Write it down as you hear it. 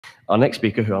Our next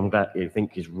speaker, who I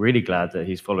think is really glad that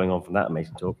he's following on from that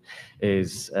amazing talk,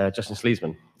 is Justin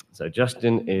Sleasman. So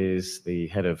Justin is the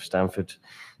head of Stanford.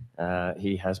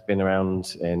 He has been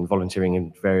around in volunteering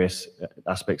in various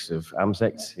aspects of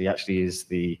AMSECT. He actually is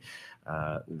the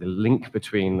link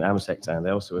between AMSECT and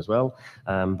ELSO as well.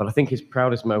 But I think his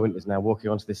proudest moment is now walking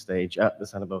onto this stage at the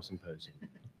Sanibel Symposium.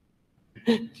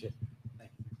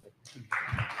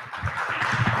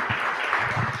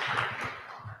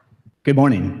 Good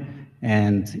morning,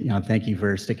 and thank you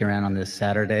for sticking around on this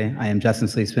Saturday. I am Justin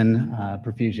Sleasman,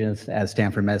 Perfusionist at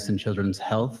Stanford Medicine Children's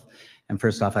Health. And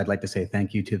first off, I'd like to say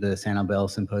thank you to the Sanibel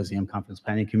Symposium Conference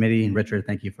Planning Committee. And Richard,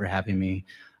 thank you for having me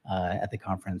at the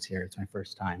conference here. It's my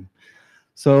first time.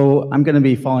 So I'm going to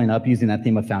be following up using that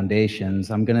theme of foundations.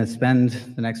 I'm going to spend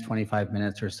the next 25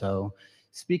 minutes or so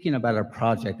speaking about a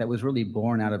project that was really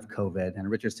born out of COVID. And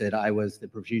Richard said I was the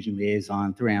perfusion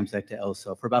liaison through AMSECT to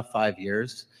ELSO for about 5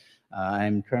 years.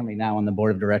 I'm currently now on the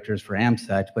board of directors for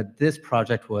AMSECT, but this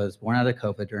project was born out of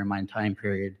COVID during my time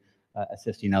period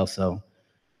assisting ELSO.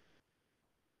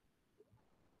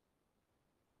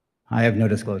 I have no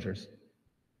disclosures.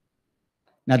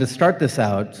 Now, to start this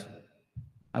out,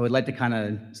 I would like to kind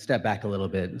of step back a little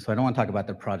bit. So I don't want to talk about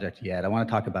the project yet. I want to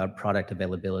talk about product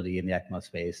availability in the ECMO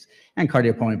space, and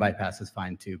cardiopulmonary bypass is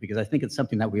fine too, because I think it's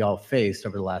something that we all faced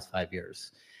over the last 5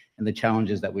 years and the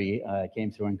challenges that we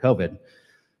came through in COVID.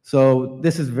 So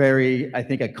this is I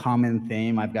think, a common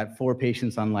theme. I've got 4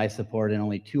 patients on life support and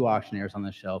only 2 auctioneers on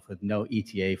the shelf with no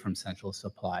ETA from central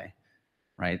supply,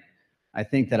 right? I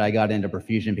think that I got into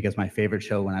perfusion because my favorite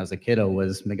show when I was a kiddo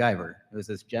was MacGyver. It was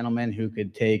this gentleman who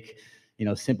could take,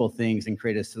 simple things and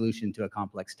create a solution to a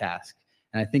complex task.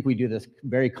 And I think we do this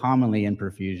very commonly in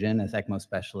perfusion as ECMO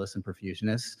specialists and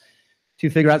perfusionists to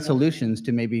figure out solutions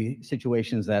to maybe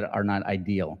situations that are not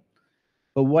ideal.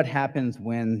 But what happens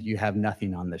when you have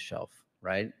nothing on the shelf,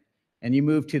 right? And you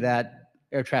move to that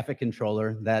air traffic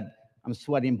controller that I'm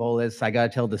sweating bullets. I got to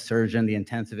tell the surgeon, the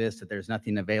intensivist, that there's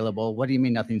nothing available. What do you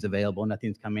mean nothing's available?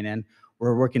 Nothing's coming in.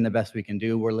 We're working the best we can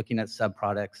do. We're looking at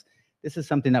sub-products. This is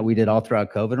something that we did all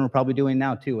throughout COVID, and we're probably doing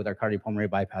now too with our cardiopulmonary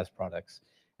bypass products.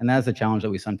 And that is a challenge that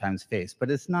we sometimes face,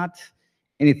 but it's not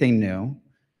anything new.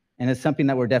 And it's something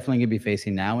that we're definitely going to be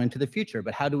facing now into the future.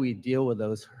 But how do we deal with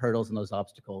those hurdles and those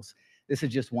obstacles? This is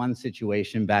just one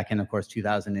situation back in, of course,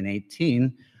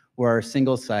 2018, where our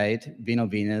single-site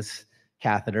veno-venous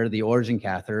catheter, the Origin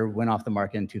catheter, went off the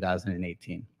market in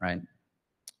 2018, right?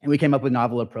 And we came up with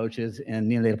novel approaches in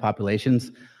neonatal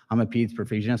populations. I'm a peds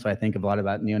perfusionist, so I think a lot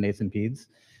about neonates and peds.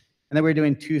 And then we were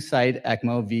doing 2-site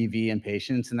ECMO, VV in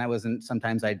patients, and that wasn't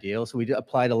sometimes ideal. So we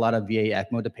applied a lot of VA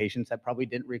ECMO to patients that probably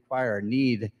didn't require or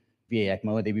need VA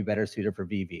ECMO. They'd be better suited for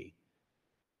VV.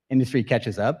 Industry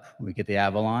catches up, we get the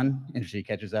Avalon. Industry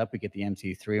catches up, we get the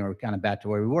MC3, and we're kind of back to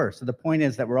where we were. So the point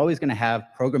is that we're always going to have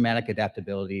programmatic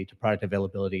adaptability to product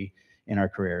availability in our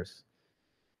careers.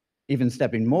 Even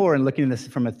stepping more and looking at this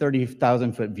from a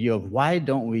 30,000-foot view of why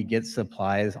don't we get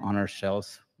supplies on our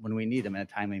shelves when we need them in a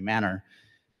timely manner.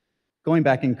 Going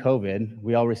back in COVID,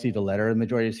 we all received a letter, the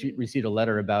majority received a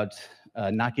letter about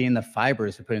not getting the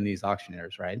fibers to put in these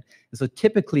auctioneers, right? And so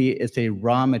typically it's a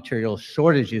raw material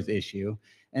shortages issue,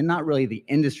 and not really the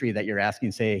industry that you're asking,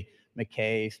 say,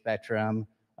 McKay, Spectrum,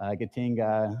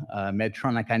 Getinga,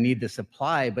 Medtronic, I need the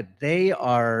supply, but they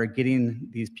are getting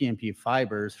these PMP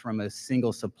fibers from a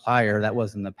single supplier that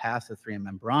was in the past a 3M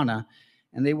membrana,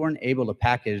 and they weren't able to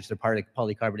package the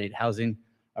polycarbonate housing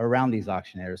around these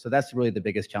auctioneers. So that's really the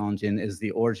biggest challenge is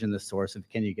the origin, the source of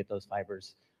can you get those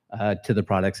fibers to the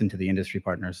products and to the industry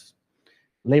partners.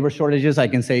 Labor shortages, I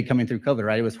can say coming through COVID,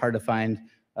 right? It was hard to find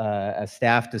a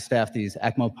staff to staff these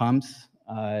ECMO pumps.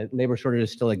 Labor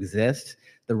shortages still exist.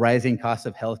 The rising cost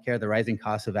of healthcare, the rising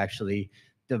cost of actually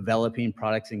developing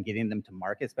products and getting them to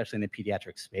market, especially in the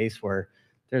pediatric space where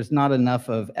there's not enough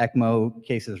of ECMO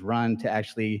cases run to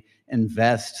actually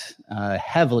invest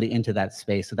heavily into that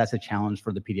space. So that's a challenge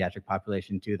for the pediatric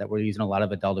population too, that we're using a lot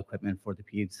of adult equipment for the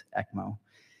peds ECMO.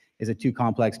 Is it too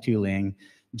complex, tooling?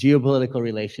 Geopolitical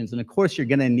relations, and of course you're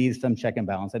going to need some check and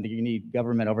balance. I think you need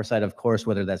government oversight, of course,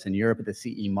 whether that's in Europe at the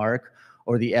CE mark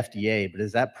or the FDA, but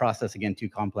is that process, again, too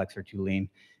complex or too lean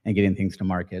in getting things to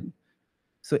market?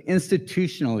 So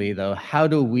institutionally, though, how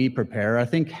do we prepare? I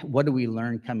think what do we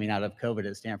learn coming out of COVID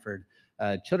at Stanford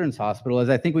Children's Hospital is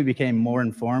I think we became more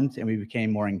informed and we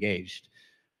became more engaged.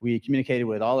 We communicated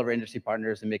with all of our industry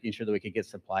partners and making sure that we could get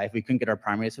supply. If we couldn't get our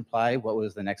primary supply, what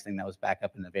was the next thing that was back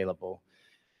up and available?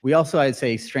 We also, I'd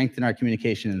say, strengthen our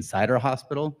communication inside our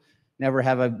hospital. Never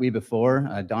have we before.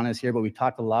 Donna's here, but we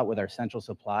talked a lot with our central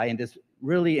supply and just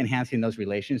really enhancing those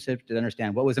relationships to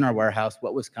understand what was in our warehouse,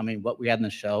 what was coming, what we had on the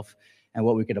shelf, and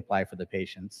what we could apply for the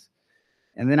patients.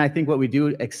 And then I think what we do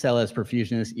excel as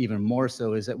perfusionists even more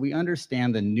so is that we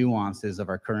understand the nuances of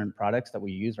our current products that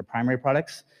we use, our primary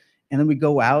products, and then we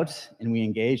go out and we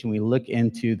engage and we look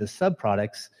into the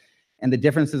sub-products and the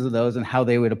differences of those and how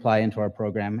they would apply into our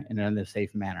program in a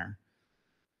safe manner.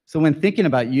 So when thinking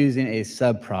about using a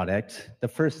sub-product, the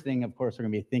first thing, of course, we're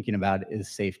gonna be thinking about is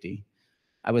safety.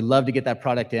 I would love to get that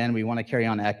product in. We wanna carry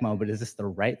on ECMO, but is this the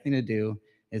right thing to do?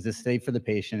 Is this safe for the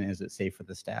patient? Is it safe for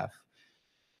the staff?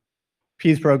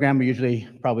 PEDS program, we usually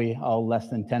probably all less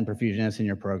than 10 perfusionists in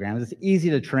your program. It's easy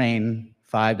to train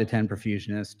 5 to 10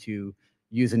 perfusionists to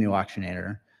use a new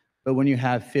oxygenator. But when you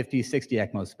have 50, 60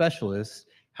 ECMO specialists,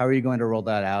 how are you going to roll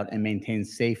that out and maintain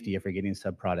safety if you're getting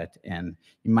sub-product in?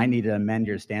 You might need to amend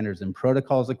your standards and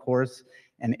protocols, of course,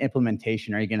 and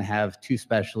implementation. Are you gonna have 2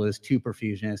 specialists, 2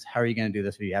 perfusionists? How are you gonna do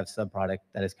this if you have sub-product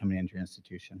that is coming into your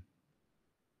institution?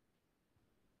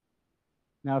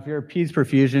 Now, if you're a PEDS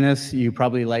perfusionist, you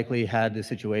probably likely had the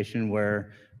situation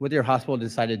where whether your hospital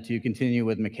decided to continue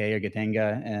with McKay or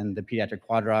Gatenga and the pediatric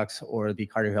quadrox or the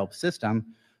CardioHelp system.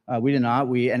 We did not.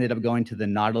 We ended up going to the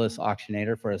Nautilus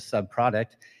oxygenator for a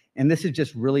sub-product. And this is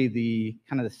just really the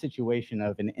kind of the situation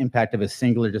of an impact of a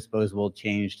singular disposable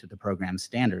change to the program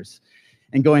standards.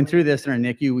 And going through this in our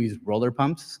NICU, we use roller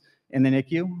pumps in the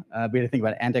NICU. We had to think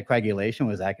about anticoagulation.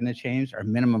 Was that going to change? Our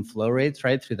minimum flow rates,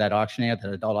 right, through that oxygenator,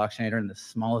 that adult oxygenator, in the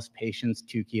smallest patients,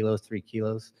 2 kilos, 3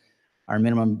 kilos. Our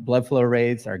minimum blood flow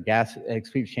rates, our gas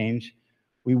excrete change.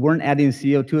 We weren't adding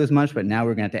CO2 as much, but now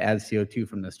we're going to have to add CO2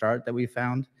 from the start that we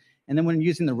found. And then when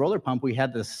using the roller pump, we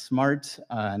had the smart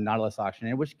Nautilus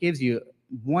oxygenator, which gives you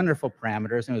wonderful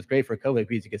parameters. And it was great for COVID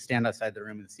because you could stand outside the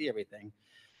room and see everything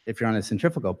if you're on a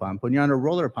centrifugal pump. When you're on a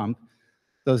roller pump,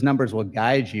 those numbers will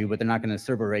guide you, but they're not going to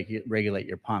servo regulate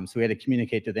your pump. So we had to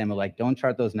communicate to them, like, don't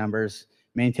chart those numbers,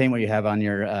 maintain what you have on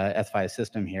your S5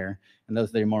 system here, and those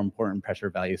are the more important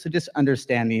pressure values. So just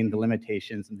understanding the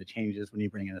limitations and the changes when you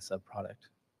bring in a sub-product.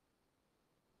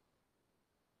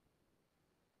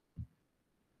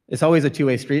 It's always a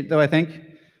two-way street, though, I think.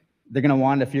 They're going to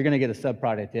want, if you're going to get a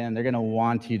sub-product in, they're going to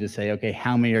want you to say, okay,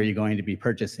 how many are you going to be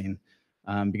purchasing?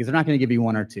 Because they're not going to give you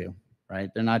 1 or 2. Right?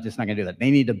 They're not just not going to do that.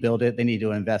 They need to build it. They need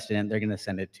to invest in it. They're going to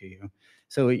send it to you.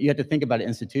 So you have to think about it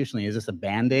institutionally. Is this a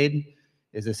Band-Aid?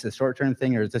 Is this a short-term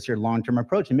thing, or is this your long-term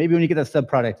approach? And maybe when you get a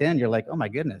sub-product in, you're like, oh my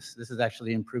goodness, this is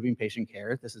actually improving patient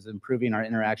care. This is improving our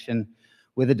interaction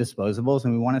with the disposables,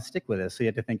 and we want to stick with this. So you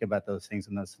have to think about those things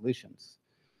and those solutions.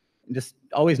 And just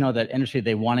always know that industry,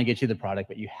 they want to get you the product,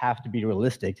 but you have to be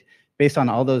realistic based on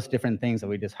all those different things that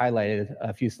we just highlighted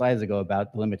a few slides ago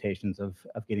about the limitations of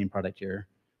getting product to your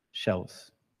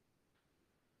shelves.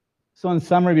 So in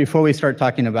summary, before we start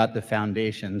talking about the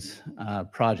foundations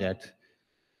project,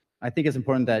 I think it's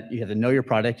important that you have to know your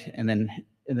product and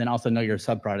then also know your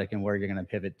sub-product and where you're going to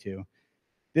pivot to.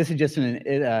 This is just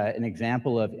an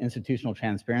example of institutional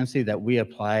transparency that we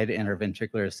applied in our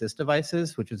ventricular assist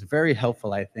devices, which is very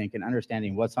helpful, I think, in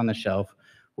understanding what's on the shelf,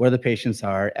 where the patients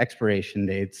are, expiration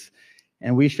dates.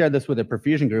 And we share this with a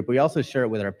perfusion group. We also share it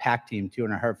with our PAC team, too,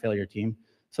 and our heart failure team.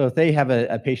 So if they have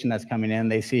a patient that's coming in,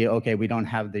 they see, okay, we don't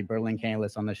have the Berlin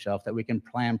cannulas on the shelf, that we can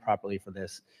plan properly for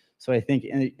this. So I think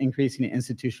increasing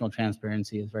institutional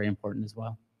transparency is very important as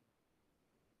well.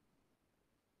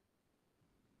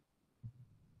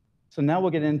 So now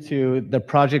we'll get into the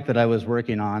project that I was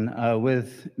working on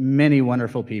with many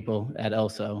wonderful people at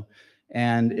ELSO.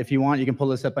 And if you want, you can pull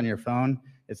this up on your phone.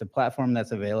 It's a platform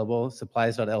that's available,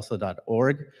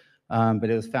 supplies.elso.org, but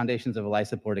it was Foundations of a Life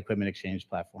Support Equipment Exchange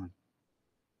platform.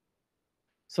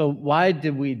 So why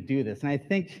did we do this? And I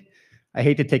think, I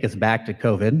hate to take us back to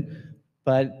COVID,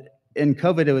 but in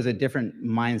COVID, it was a different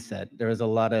mindset. There was a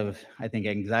lot of, I think,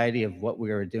 anxiety of what we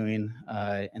were doing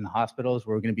in the hospitals.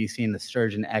 We're going to be seeing the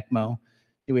surge in ECMO.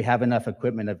 Do we have enough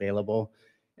equipment available?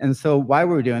 And so why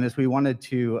were we doing this? We wanted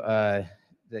to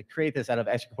create this out of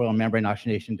extracorporeal membrane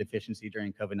oxygenation deficiency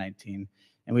during COVID-19.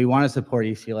 And we want to support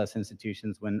ECLS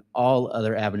institutions when all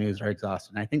other avenues are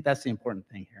exhausted. And I think that's the important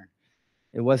thing here.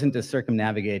 It wasn't to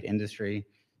circumnavigate industry.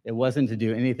 It wasn't to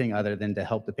do anything other than to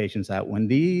help the patients out. When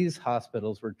these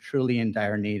hospitals were truly in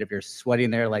dire need, if you're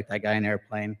sweating there like that guy in an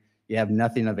airplane, you have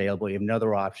nothing available, you have no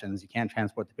other options, you can't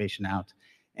transport the patient out.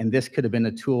 And this could have been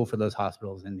a tool for those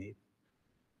hospitals in need.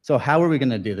 So how are we going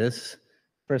to do this?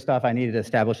 First off, I needed to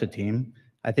establish a team.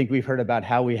 I think we've heard about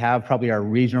how we have probably our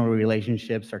regional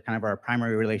relationships or kind of our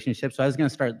primary relationships. So I was going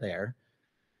to start there.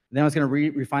 Then I was going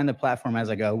to refine the platform as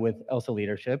I go with ELSO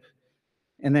leadership.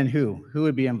 And then who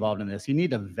would be involved in this? You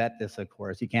need to vet this, of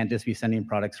course. You can't just be sending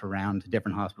products around to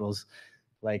different hospitals.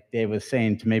 Like Dave was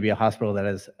saying, to maybe a hospital that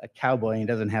is a cowboy and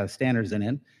doesn't have standards in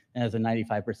it and has a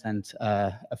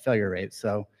 95% failure rate.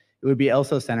 So it would be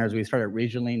ELSO centers. We start it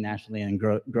regionally, nationally, and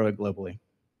grow it globally.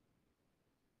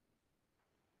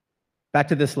 Back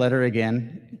to this letter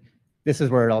again. This is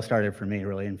where it all started for me,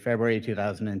 really, in February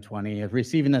 2020, of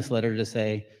receiving this letter to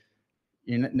say,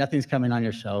 nothing's coming on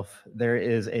your shelf. There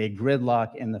is a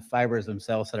gridlock in the fibers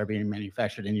themselves that are being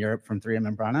manufactured in Europe from 3M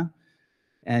and Brana,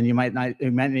 and you might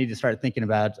need to start thinking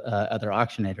about other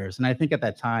auctionators. And I think at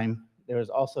that time, there was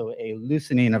also a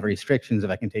loosening of restrictions, if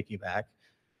I can take you back,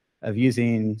 of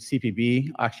using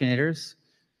CPB auctionators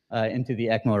into the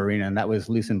ECMO arena, and that was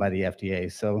loosened by the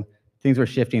FDA. So things were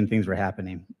shifting, things were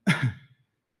happening.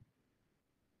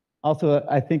 Also,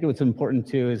 I think what's important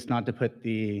too is not to put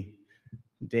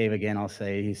Dave again, I'll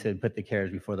say, he said, put the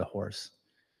carriage before the horse.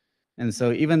 And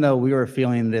so even though we were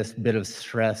feeling this bit of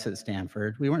stress at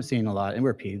Stanford, we weren't seeing a lot, and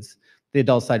we're peds. The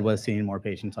adult side was seeing more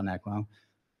patients on ECMO,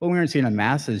 but we weren't seeing a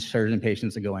massive surge in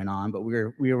patients going on, but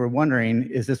we were wondering,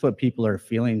 is this what people are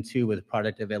feeling too with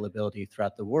product availability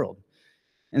throughout the world?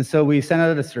 And so we sent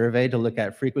out a survey to look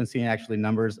at frequency and actually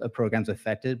numbers of programs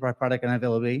affected by product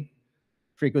unavailability,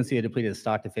 frequency of depleted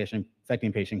stock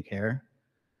affecting patient care,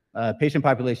 patient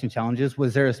population challenges.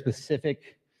 Was there a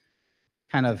specific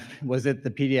was it the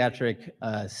pediatric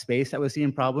space that was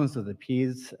seeing problems with the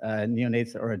peds,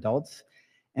 neonates, or adults?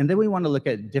 And then we want to look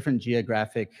at different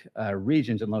geographic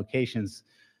regions and locations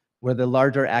where the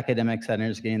larger academic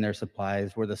centers getting their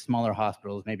supplies, where the smaller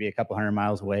hospitals, maybe a couple 100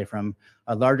 miles away from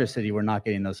a larger city, were not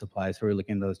getting those supplies. So we're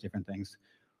looking at those different things.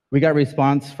 We got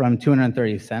response from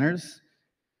 230 centers.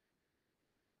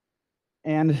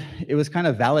 And it was kind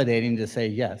of validating to say,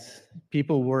 yes,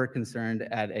 people were concerned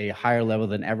at a higher level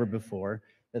than ever before,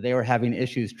 that they were having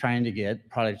issues trying to get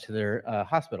product to their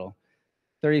hospital.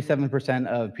 37%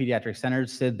 of pediatric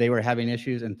centers said they were having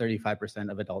issues, and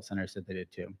 35% of adult centers said they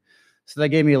did too. So that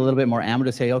gave me a little bit more ammo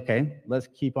to say, okay, let's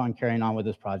keep on carrying on with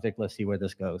this project. Let's see where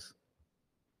this goes.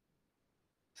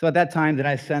 So at that time, then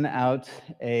I sent out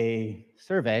a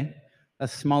survey, a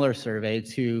smaller survey,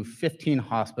 to 15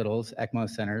 hospitals, ECMO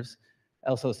centers,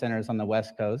 ELSO centers on the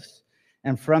West Coast.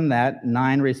 And from that,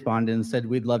 9 respondents said,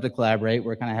 we'd love to collaborate.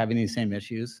 We're kind of having these same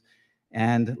issues,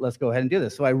 and let's go ahead and do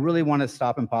this. So I really want to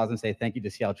stop and pause and say thank you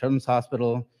to Seattle Children's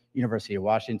Hospital, University of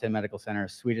Washington Medical Center,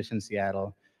 Swedish in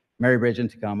Seattle, Mary Bridge in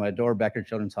Tacoma, Dora Becker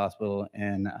Children's Hospital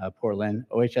in Portland,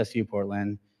 OHSU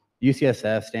Portland,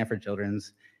 UCSF, Stanford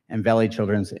Children's, and Valley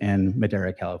Children's in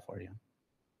Madera, California.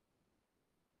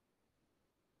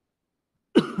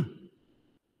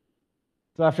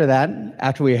 So after that,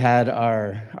 after we had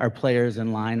our players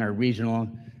in line, our regional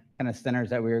kind of centers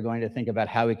that we were going to think about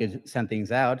how we could send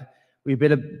things out, we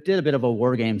did a bit of a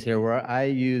war games here where I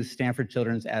used Stanford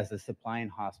Children's as the supplying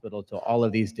hospital to all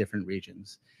of these different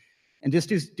regions. And just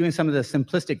doing some of the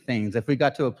simplistic things. If we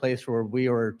got to a place where we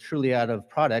were truly out of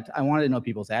product, I wanted to know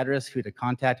people's address, who to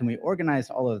contact, and we organized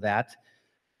all of that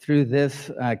through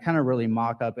this kind of really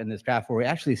mock-up in this draft where we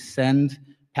actually send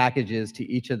packages to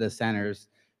each of the centers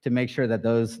to make sure that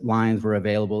those lines were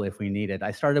available if we needed.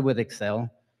 I started with Excel.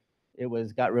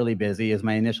 It got really busy as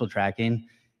my initial tracking.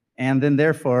 And then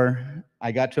therefore,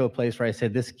 I got to a place where I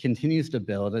said, this continues to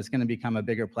build. It's going to become a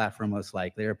bigger platform most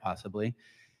likely, or possibly.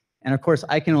 And of course,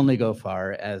 I can only go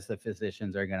far as the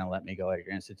physicians are going to let me go at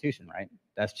your institution, right?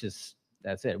 That's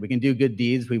it. We can do good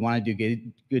deeds. We want to do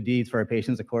good deeds for our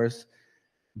patients, of course.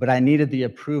 But I needed the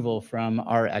approval from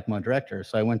our ECMO director.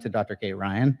 So I went to Dr. Kate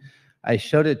Ryan. I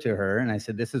showed it to her, and I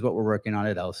said, this is what we're working on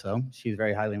at ELSO. She's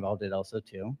very highly involved at ELSO,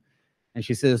 too. And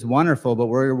she says, wonderful, but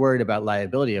we're worried about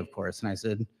liability, of course. And I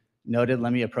said, noted,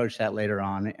 let me approach that later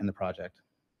on in the project.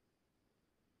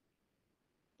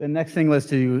 The next thing was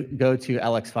to go to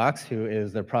Alex Fox, who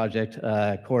is the project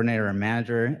coordinator and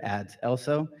manager at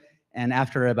ELSO. And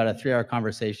after about a 3-hour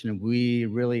conversation, we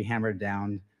really hammered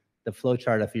down the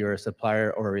flowchart if you're a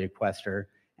supplier or a requester,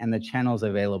 and the channels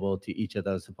available to each of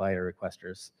those supplier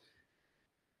requesters.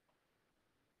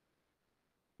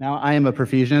 Now, I am a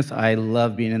perfusionist. I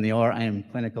love being in the OR. I am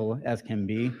clinical as can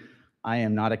be. I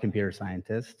am not a computer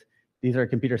scientist. These are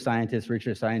computer scientists,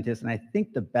 research scientists, and I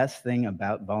think the best thing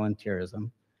about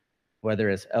volunteerism, whether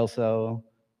it's ELSO,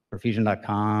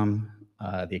 perfusion.com,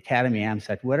 the Academy,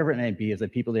 AMSEC, whatever it may be, is the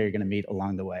people that you're going to meet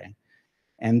along the way.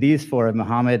 And these 4,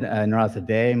 Mohammed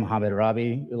Narazadeh, Mohammed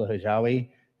Rabi, Ullah Hijawi,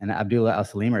 and Abdullah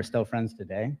Al-Salim, are still friends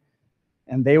today.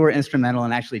 And they were instrumental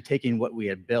in actually taking what we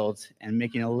had built and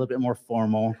making it a little bit more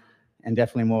formal and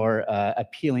definitely more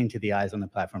appealing to the eyes on the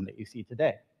platform that you see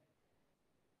today.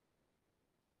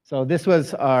 So this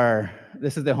is the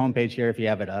homepage here if you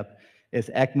have it up. It's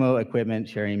ECMO equipment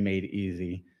sharing made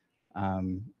easy.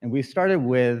 And we started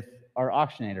with our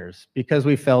auctionators because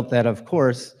we felt that, of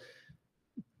course,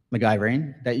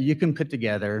 MacGyvering, that you can put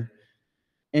together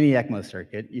any ECMO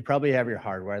circuit. You probably have your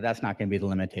hardware. That's not going to be the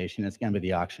limitation. It's going to be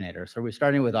the oxygenator. So we're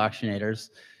starting with oxygenators.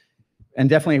 And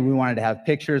definitely we wanted to have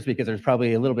pictures because there's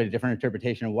probably a little bit of different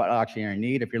interpretation of what oxygenator you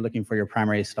need if you're looking for your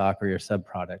primary stock or your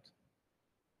sub-product.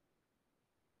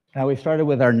 Now we started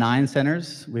with our 9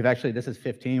 centers. We've actually, this is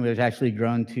 15, we've actually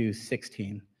grown to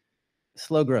 16.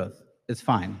 Slow growth, it's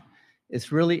fine.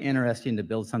 It's really interesting to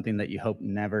build something that you hope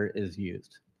never is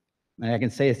used. And I can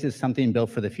say it's just something built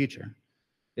for the future.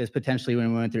 It's potentially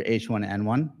when we went through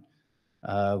H1N1,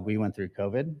 we went through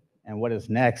COVID, and what is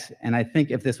next? And I think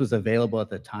if this was available at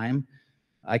the time,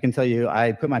 I can tell you,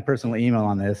 I put my personal email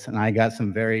on this, and I got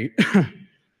some very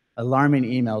alarming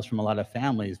emails from a lot of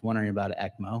families wondering about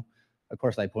ECMO. Of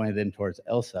course, I pointed them towards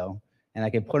ELSO, and I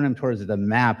could point them towards the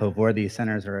map of where these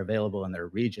centers are available in their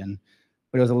region.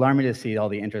 But it was alarming to see all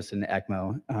the interest in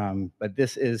ECMO. But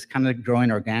this is kind of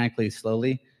growing organically,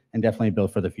 slowly, and definitely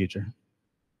built for the future.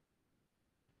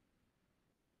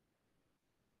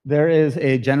 There is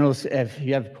a general, if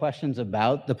you have questions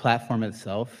about the platform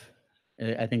itself,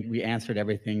 I think we answered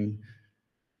everything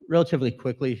relatively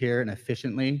quickly here and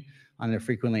efficiently on the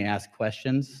frequently asked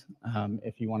questions,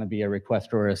 if you want to be a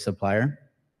requester or a supplier.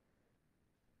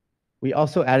 We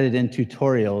also added in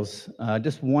tutorials,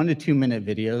 just 1 to 2 minute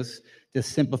videos to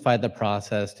simplify the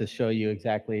process, to show you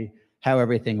exactly how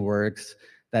everything works.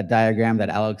 That diagram that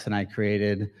Alex and I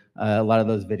created, a lot of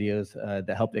those videos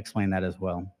that helped explain that as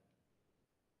well.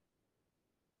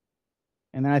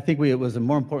 And then I think it was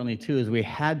more importantly too, is we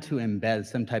had to embed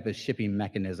some type of shipping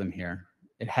mechanism here.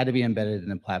 It had to be embedded in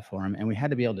the platform, and we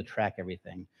had to be able to track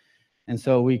everything. And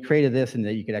so we created this, and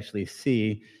that you could actually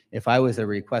see if I was a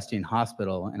requesting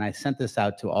hospital and I sent this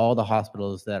out to all the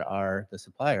hospitals that are the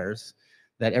suppliers,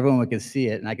 that everyone could see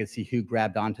it, and I could see who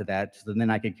grabbed onto that, so then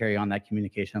I could carry on that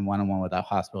communication one-on-one with that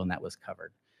hospital, and that was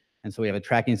covered. And so we have a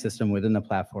tracking system within the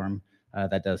platform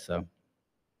that does so.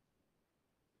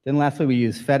 Then lastly, we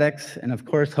use FedEx, and of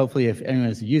course, hopefully if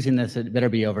anyone's using this, it better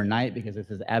be overnight because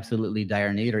this is absolutely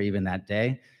dire need, or even that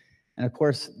day. And of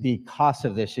course, the cost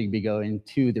of this should be going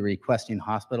to the requesting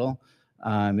hospital.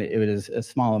 It is a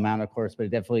small amount, of course, but it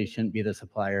definitely shouldn't be the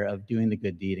supplier of doing the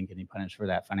good deed and getting punished for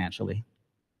that financially.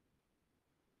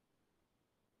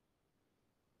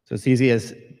 So it's easy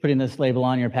as putting this label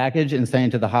on your package and sending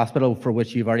it to the hospital for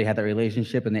which you've already had that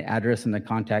relationship and the address and the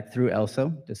contact through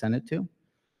ELSO to send it to.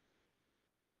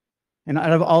 And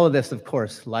out of all of this, of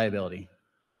course, liability.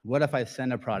 What if I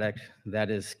send a product that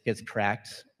gets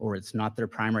cracked, or it's not their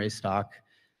primary stock?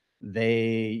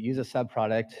 They use a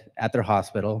sub-product at their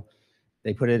hospital,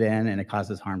 they put it in, and it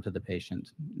causes harm to the patient.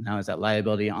 Now, is that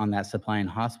liability on that supplying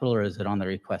hospital, or is it on the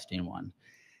requesting one?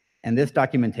 And this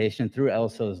documentation through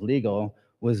ELSO's legal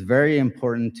was very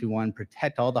important to, one,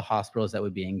 protect all the hospitals that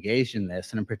would be engaged in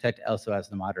this, and protect ELSO as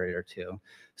the moderator too.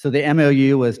 So the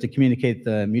MOU was to communicate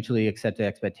the mutually accepted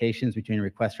expectations between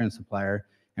requester and supplier,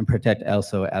 and protect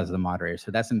ELSO as the moderator. So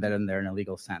that's embedded in there in a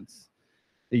legal sense.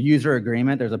 The user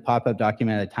agreement, there's a pop-up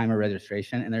document at the time of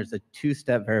registration, and there's a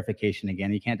 2-step verification.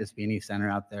 Again, you can't just be any center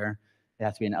out there. It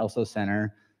has to be an ELSO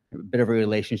center, a bit of a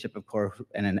relationship, of course,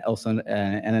 and an ELSO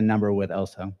and a number with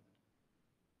ELSO.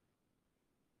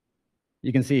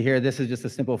 You can see here, this is just a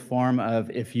simple form of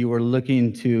if you were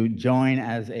looking to join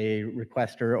as a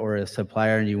requester or a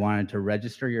supplier and you wanted to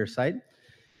register your site,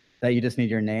 that you just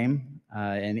need your name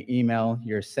and email,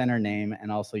 your center name,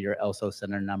 and also your ELSO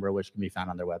center number, which can be found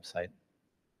on their website.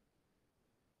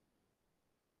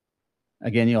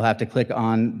 Again, you'll have to click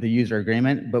on the user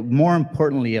agreement, but more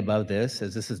importantly above this,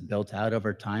 as this is built out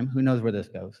over time, who knows where this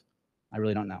goes? I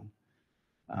really don't know.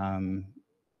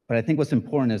 But I think what's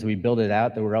important is we build it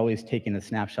out, that we're always taking a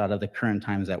snapshot of the current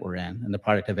times that we're in and the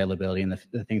product availability and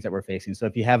the things that we're facing. So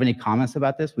if you have any comments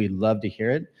about this, we'd love to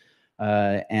hear it,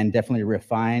 and definitely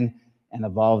refine and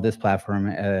evolve this platform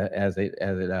as it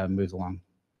moves along.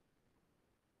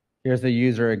 Here's the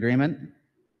user agreement.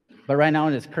 But right now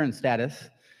in its current status,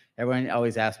 everyone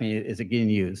always asks me, is it getting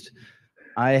used?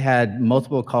 I had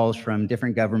multiple calls from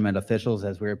different government officials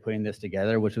as we were putting this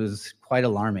together, which was quite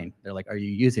alarming. They're like, are you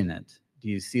using it? Do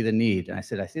you see the need? And I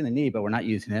said, I see the need, but we're not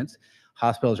using it.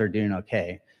 Hospitals are doing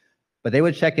okay. But they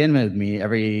would check in with me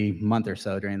every month or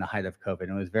so during the height of COVID,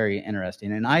 and it was very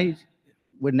interesting. And I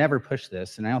would never push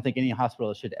this, and I don't think any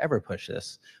hospital should ever push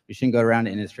this. We shouldn't go around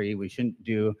the industry. We shouldn't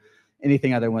do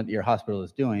anything other than what your hospital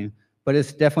is doing. But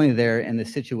it's definitely there in the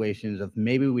situations of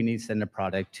maybe we need to send a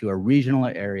product to a regional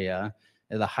area,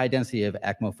 the high density of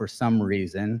ECMO for some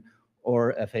reason,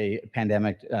 or if a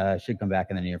pandemic should come back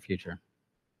in the near future.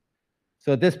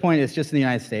 So at this point, it's just in the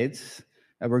United States.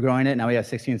 We're growing it. Now we have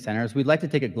 16 centers. We'd like to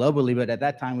take it globally, but at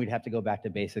that time, we'd have to go back to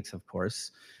basics, of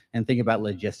course, and think about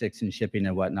logistics and shipping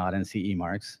and whatnot and CE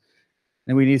marks.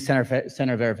 And we need center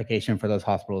verification for those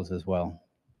hospitals as well.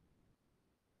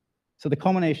 So the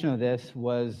culmination of this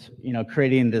was,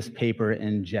 creating this paper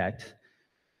Inject.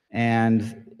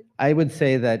 And I would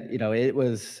say that,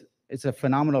 it's a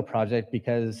phenomenal project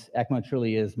because ECMO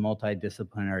truly is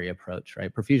multidisciplinary approach,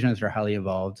 right? Perfusionists are highly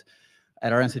involved.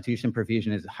 At our institution,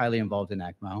 perfusion is highly involved in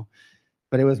ECMO.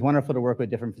 But it was wonderful to work with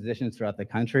different physicians throughout the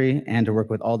country and to work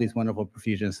with all these wonderful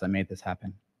perfusionists that made this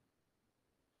happen.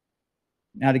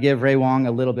 Now, to give Ray Wong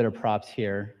a little bit of props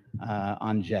here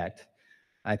on Inject,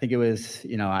 I think it was,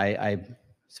 I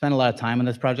spent a lot of time on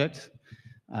this project.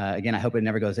 Again, I hope it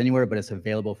never goes anywhere, but it's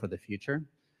available for the future.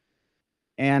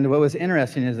 And what was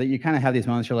interesting is that you kind of have these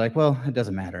moments you're like, well, it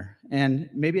doesn't matter. And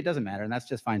maybe it doesn't matter, and that's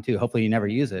just fine too. Hopefully you never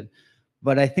use it.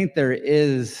 But I think there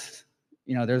is,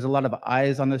 there's a lot of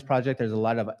eyes on this project. There's a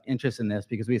lot of interest in this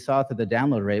because we saw through the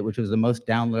download rate, which was the most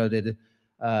downloaded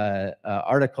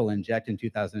article Inject in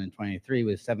 2023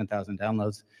 with 7,000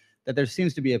 downloads, that there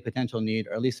seems to be a potential need,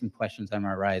 or at least some questions that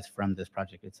might arise from this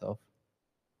project itself.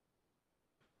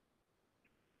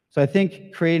 So I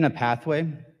think creating a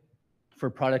pathway for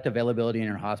product availability in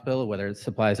your hospital, whether it's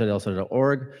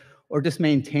supplies.elso.org, or just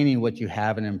maintaining what you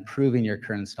have and improving your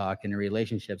current stock and your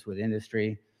relationships with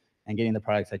industry and getting the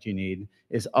products that you need,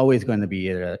 is always going to be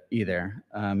either.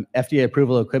 FDA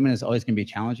approval of equipment is always going to be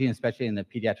challenging, especially in the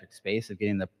pediatric space of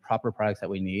getting the proper products that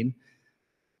we need.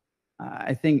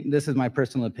 I think this is my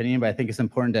personal opinion, but I think it's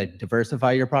important to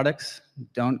diversify your products.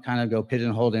 Don't kind of go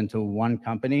pigeonholed into one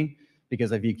company,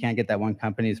 because if you can't get that one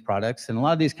company's products, and a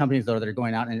lot of these companies, though, they're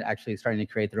going out and actually starting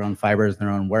to create their own fibers, their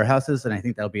own warehouses, and I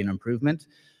think that'll be an improvement.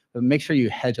 But make sure you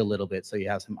hedge a little bit so you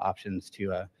have some options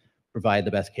to provide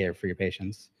the best care for your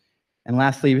patients. And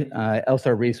lastly,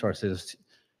 ELSO resources.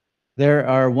 There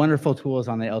are wonderful tools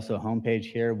on the ELSO homepage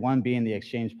here, one being the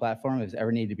Exchange platform if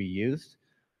ever need to be used.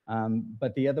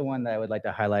 But the other one that I would like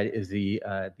to highlight is the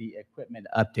equipment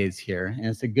updates here. And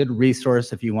it's a good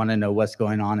resource if you want to know what's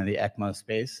going on in the ECMO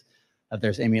space. If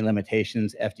there's any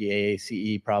limitations, FDA,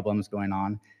 CE problems going on.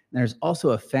 And there's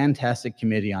also a fantastic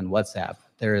committee on WhatsApp.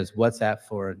 There is WhatsApp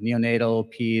for neonatal,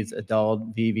 peds,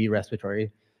 adult, VV, respiratory,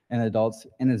 and adults,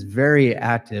 and it's very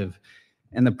active.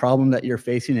 And the problem that you're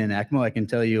facing in ECMO, I can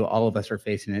tell you all of us are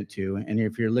facing it too. And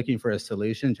if you're looking for a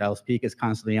solution, Giles Peak is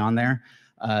constantly on there.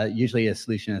 Usually a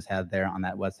solution is had there on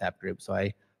that WhatsApp group. So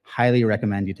I highly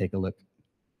recommend you take a look.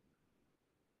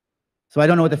 So I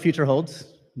don't know what the future holds,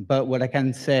 but what I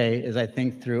can say is I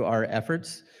think through our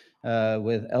efforts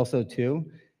with ELSO 2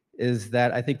 is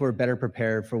that I think we're better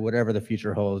prepared for whatever the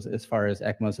future holds as far as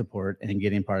ECMO support and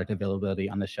getting product availability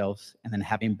on the shelves, and then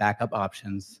having backup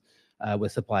options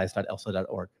with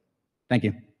supplies.elso.org. Thank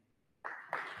you.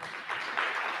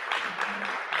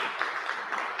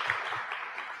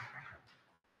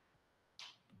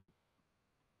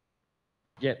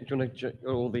 Yeah, do you want to get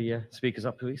all the speakers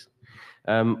up, please?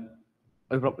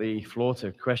 Open up the floor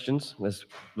to questions. There's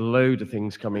a load of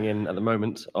things coming in at the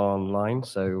moment online,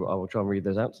 so I will try and read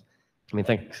those out. I mean,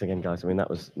 thanks again, guys. I mean, that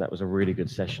was a really good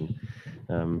session.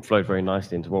 Flowed very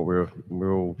nicely into what we're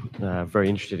all very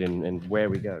interested in where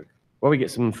we go. While we get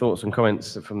some thoughts and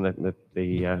comments from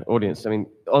the audience, I mean,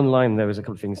 online there was a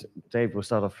couple of things. Dave, we'll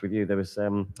start off with you. There was,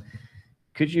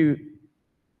 could you,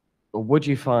 or would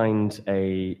you find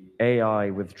a AI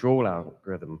withdrawal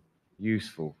algorithm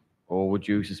useful? Or would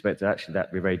you suspect that actually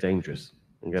that'd be very dangerous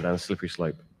and go down a slippery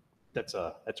slope? That's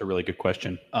a really good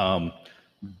question.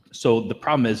 So the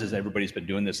problem is everybody's been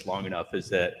doing this long enough, is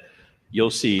that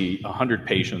you'll see 100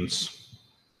 patients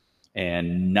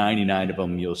and 99 of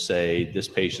them you'll say, this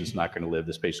patient's not going to live,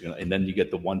 this patient's going to, and then you get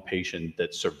the one patient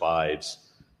that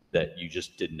survives that you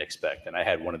just didn't expect. And I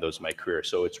had one of those in my career.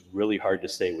 So it's really hard to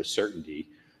say with certainty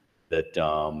that,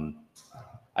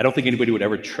 I don't think anybody would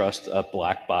ever trust a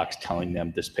black box telling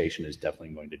them this patient is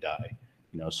definitely going to die.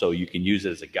 So you can use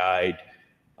it as a guide,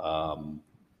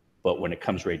 but when it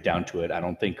comes right down to it, I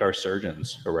don't think our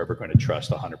surgeons are ever going to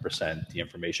trust 100% the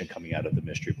information coming out of the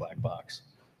mystery black box.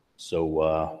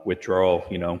 So withdrawal,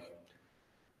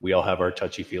 we all have our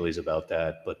touchy-feelies about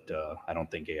that, but I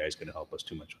don't think AI is going to help us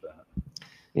too much with that.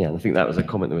 Yeah, and I think that was a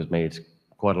comment that was made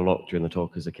quite a lot during the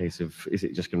talk, as a case of, is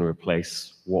it just going to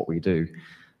replace what we do?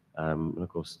 And of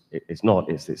course, it's not.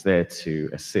 It's there to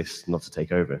assist, not to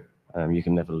take over. You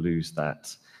can never lose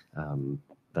that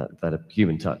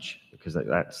human touch, because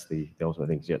that's the ultimate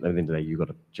thing. At the end of the day, you've got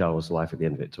a child's life at the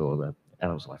end of it, or the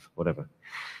adult's life, whatever.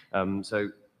 So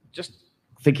just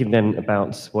thinking then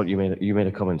about what you made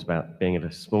a comment about being at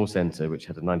a small centre which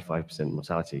had a 95%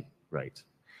 mortality rate.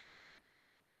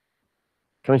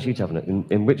 Coming to you, Taverner,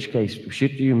 in which case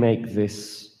should you make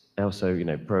this also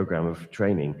program of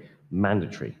training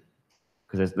mandatory?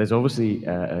 Because there's obviously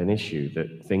an issue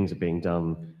that things are being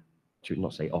done, to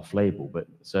not say off-label, but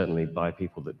certainly by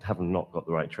people that have not got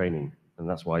the right training, and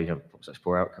that's why you have such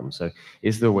poor outcomes. So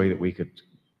is there a way that we could,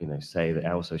 say that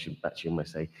also should actually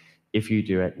almost say, if you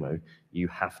do ECMO, you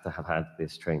have to have had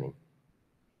this training?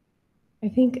 I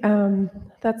think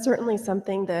that's certainly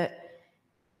something that,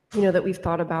 that we've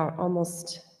thought about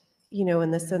almost,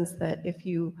 in the sense that if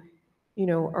you,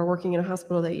 are working in a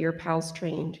hospital, that your PALS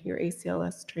trained, your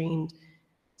ACLS trained,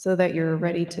 so that you're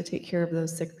ready to take care of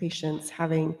those sick patients,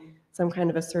 having some kind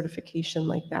of a certification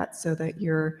like that, so that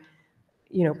you're,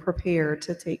 prepared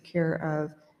to take care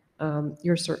of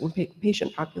your certain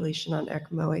patient population on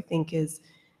ECMO, I think is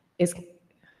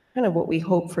kind of what we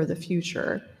hope for the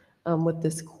future with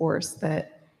this course,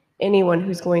 that anyone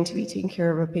who's going to be taking care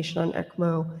of a patient on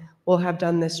ECMO will have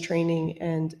done this training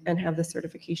and have the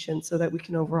certification, so that we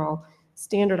can overall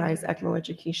standardize ECMO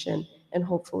education and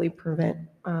hopefully prevent,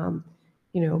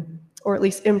 or at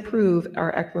least improve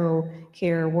our ECMO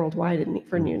care worldwide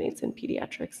for neonates and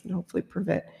pediatrics, and hopefully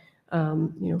prevent,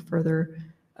 further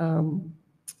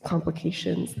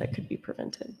complications that could be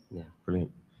prevented. Yeah,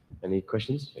 brilliant. Any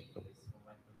questions?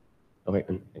 Oh, wait.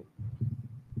 Online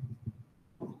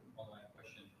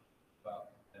question about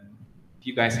do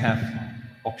you guys have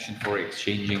option for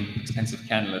exchanging expensive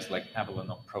cannulas like Avalon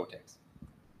or Protex?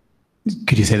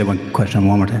 Could you say that one question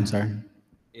one more time? Sorry.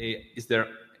 Is there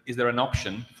an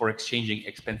option for exchanging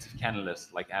expensive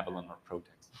cannulas like Avalon or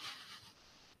Protex?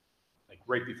 Like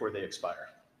right before they expire.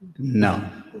 No,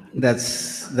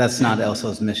 that's not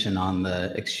ELSO's mission on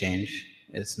the exchange.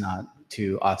 It's not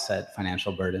to offset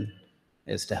financial burden.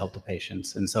 It's to help the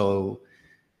patients. And so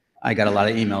I got a lot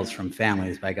of emails from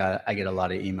families, but I get a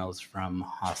lot of emails from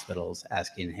hospitals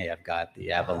asking, hey, I've got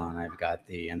the Avalon, I've got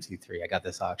the MC3, I got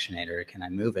this oxygenator, can I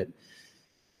move it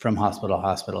from hospital to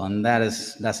hospital? And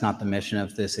that's not the mission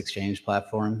of this exchange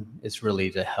platform. It's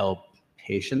really to help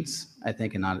patients, I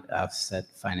think, and not offset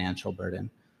financial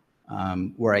burden.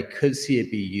 Where I could see it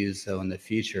be used, though, in the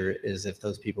future is if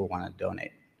those people want to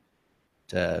donate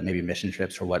to maybe mission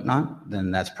trips or whatnot,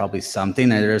 then that's probably something.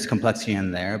 There's complexity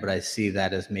in there, but I see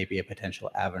that as maybe a potential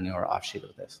avenue or offshoot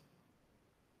of this.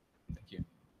 Thank you.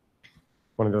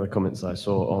 One of the other comments I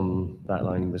saw on that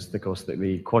line was, of course, that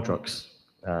the Quadrox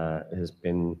has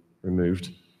been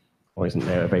removed or isn't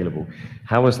there available.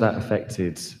 How has that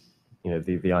affected,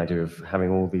 the idea of having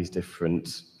all these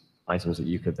different items that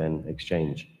you could then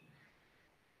exchange?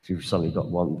 If you've suddenly got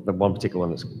one particular one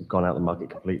that's gone out of the market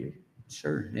completely.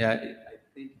 Sure. Yeah, I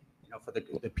think for the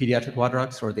pediatric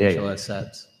Quadrox or the HLS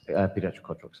sets. Pediatric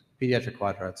Quadrox. Pediatric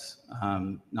Quadrox,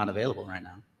 not available right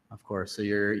now, of course. So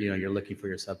you're looking for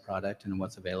your sub-product and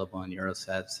what's available in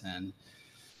Eurosets and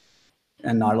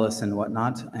Nautilus and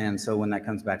whatnot. And so when that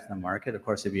comes back to the market, of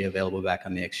course, it'll be available back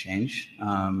on the exchange.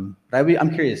 But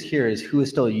I'm curious here is who is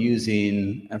still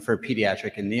using, for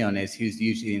pediatric and neonates, who's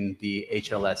using the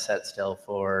HLS set still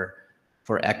for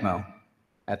ECMO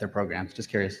at their programs? Just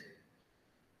curious.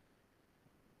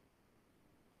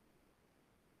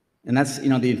 And that's,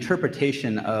 the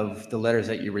interpretation of the letters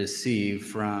that you receive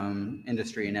from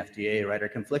industry and FDA, right, are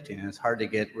conflicting. And it's hard to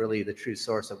get really the true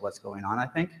source of what's going on, I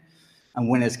think, and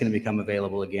when it's going to become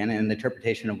available again, and the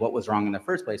interpretation of what was wrong in the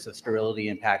first place of sterility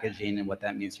and packaging and what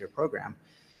that means to your program.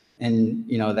 And,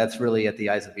 that's really at the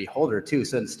eyes of the beholder too.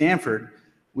 So at Stanford,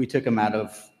 we took them out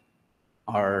of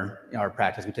our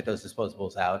practice. We took those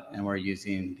disposables out and we're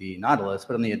using the Nautilus,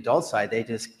 but on the adult side, they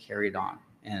just carried on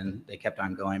and they kept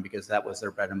on going because that was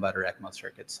their bread and butter ECMO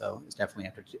circuit. So it's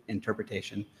definitely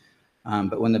interpretation.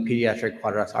 But when the pediatric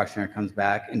Quadrox oxygenator comes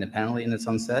back independently in its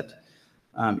own set,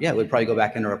 it would probably go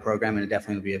back into our program and it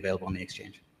definitely will be available on the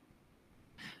exchange.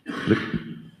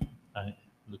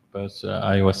 Luke Bose,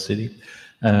 Iowa City.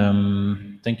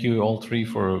 Thank you all three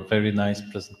for very nice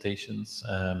presentations.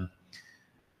 I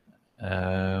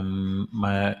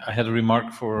had a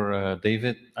remark for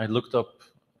David. I looked up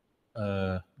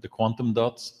the quantum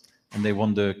dots and they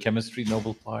won the chemistry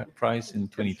Nobel Prize in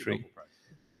 23.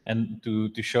 And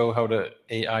to show how the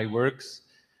AI works,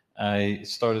 I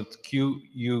started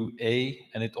QUA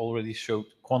and it already showed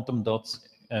quantum dots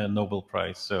Nobel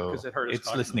Prize. So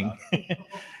it's listening.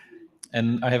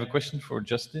 And I have a question for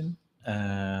Justin.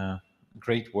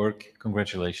 Great work.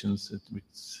 Congratulations.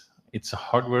 It's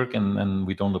hard work and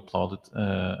we don't applaud it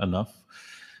enough.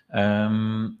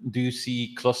 Do you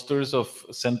see clusters of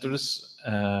centers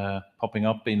popping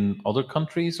up in other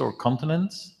countries or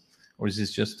continents? Or is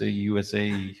this just a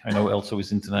USA? I know ELSO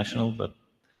is international, but.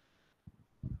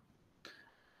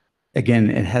 Again,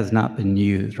 it has not been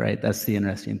used, right? That's the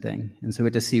interesting thing. And so we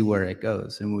have to see where it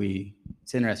goes. And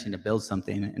it's interesting to build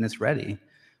something and it's ready.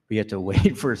 We have to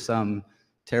wait for some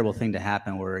terrible thing to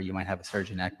happen where you might have a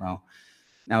surge in ECMO.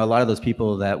 Now, a lot of those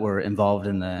people that were involved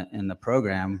in the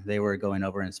program, they were going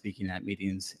over and speaking at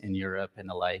meetings in Europe and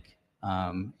the like.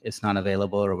 It's not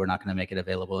available, or we're not going to make it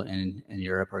available in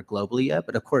Europe or globally yet.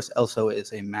 But of course, ELSO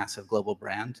is a massive global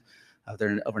brand.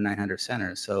 There are over 900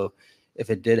 centers. So if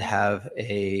it did have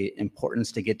a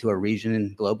importance to get to a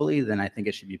region globally, then I think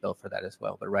it should be built for that as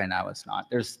well. But right now it's not.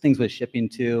 There's things with shipping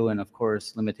too, and of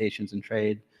course limitations in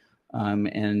trade,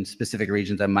 and specific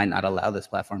regions that might not allow this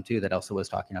platform too, that Elsa was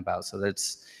talking about. So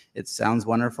it sounds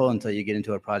wonderful until you get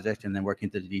into a project, and then working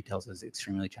through the details is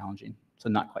extremely challenging. So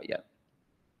not quite yet.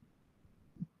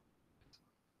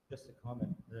 Just a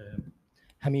comment.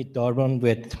 Hamid Darban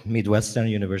with Midwestern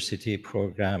University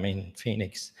program in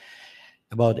Phoenix.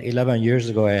 About 11 years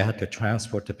ago, I had to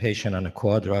transport a patient on a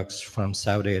quadrux from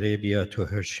Saudi Arabia to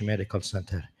Hershey Medical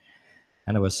Center.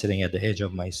 And I was sitting at the edge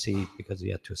of my seat because he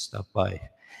had to stop by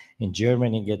in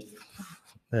Germany, get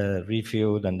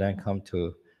refueled, and then come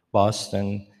to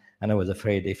Boston. And I was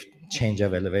afraid if change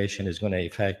of elevation is going to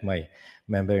affect my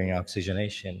membrane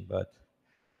oxygenation. But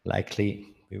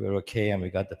likely we were okay, and we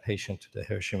got the patient to the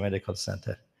Hershey Medical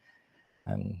Center.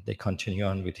 And they continue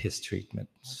on with his treatment.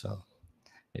 So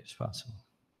it's possible.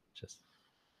 Just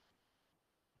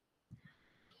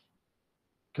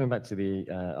coming back to the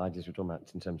ideas we're talking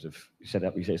about in terms of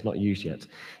setup, you say it's not used yet.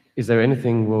 Is there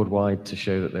anything worldwide to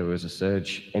show that there was a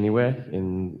surge anywhere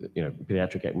in,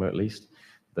 pediatric ECMO at least,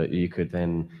 that you could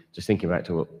then, just thinking back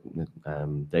to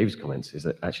what Dave's comments, is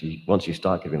that actually once you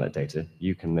start giving that data,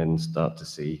 you can then start to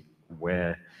see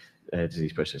where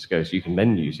disease process goes. You can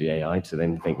then use the AI to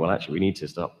then think, well, actually we need to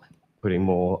start putting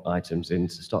more items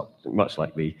into stock, much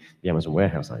like the Amazon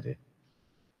warehouse idea.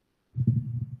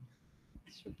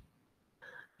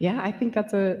 Yeah, I think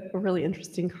that's a really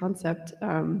interesting concept.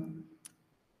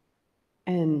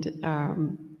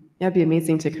 It'd be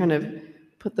amazing to kind of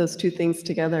put those two things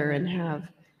together and have,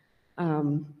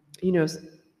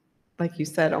 like you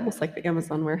said, almost like the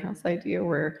Amazon warehouse idea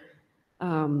where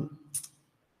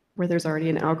there's already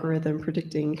an algorithm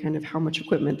predicting kind of how much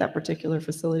equipment that particular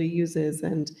facility uses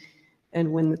and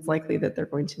when it's likely that they're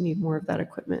going to need more of that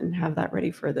equipment, and have that ready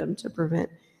for them to prevent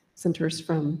centers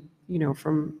from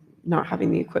not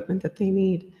having the equipment that they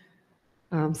need.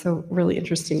 So really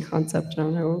interesting concept. I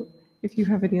don't know if you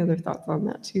have any other thoughts on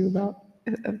that too, about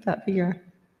if that being a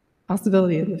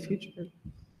possibility in the future.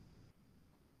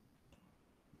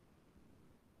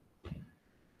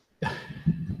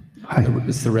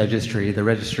 It's the registry. The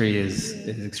registry is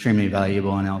extremely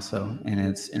valuable in ELSO, and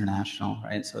it's international,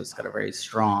 right? So it's got a very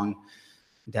strong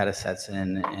data sets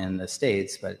in the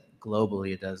States, but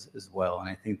globally it does as well. And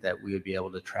I think that we would be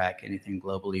able to track anything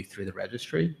globally through the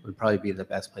registry. Would probably be the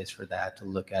best place for that, to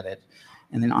look at it.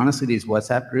 And then honestly, these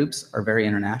WhatsApp groups are very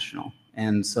international.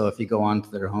 And so if you go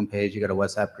onto their homepage, you go to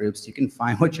WhatsApp groups, you can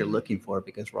find what you're looking for,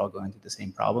 because we're all going through the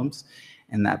same problems.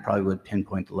 And that probably would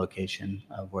pinpoint the location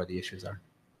of where the issues are.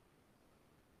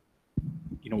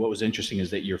 What was interesting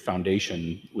is that your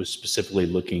foundation was specifically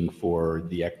looking for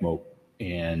the ECMO,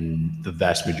 and the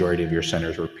vast majority of your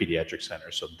centers were pediatric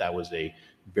centers. So that was a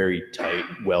very tight,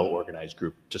 well-organized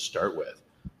group to start with.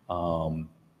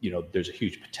 There's a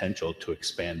huge potential to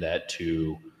expand that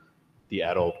to the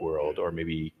adult world, or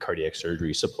maybe cardiac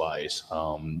surgery supplies.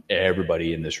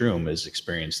 Everybody in this room has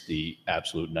experienced the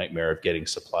absolute nightmare of getting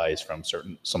supplies from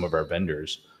some of our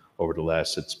vendors over the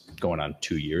last, it's going on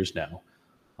 2 years now.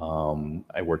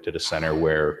 I worked at a center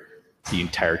where the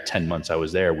entire 10 months I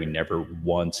was there, we never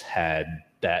once had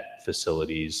that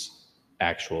facility's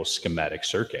actual schematic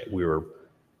circuit. We were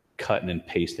cutting and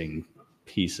pasting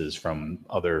pieces from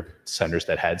other centers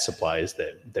that had supplies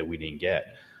that we didn't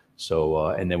get. So,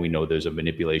 and then we know there's a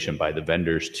manipulation by the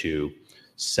vendors to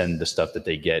send the stuff that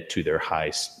they get to their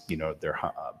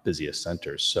busiest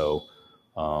centers. So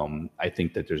I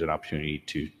think that there's an opportunity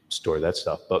to store that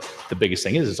stuff. But the biggest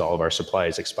thing is all of our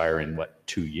supplies expire in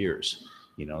 2 years,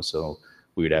 so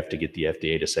we would have to get the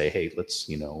FDA to say, hey, let's,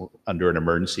 under an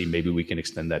emergency, maybe we can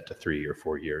extend that to 3 or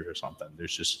 4 years or something.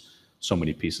 There's just so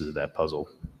many pieces of that puzzle.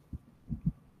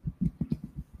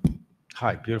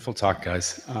 Hi, beautiful talk,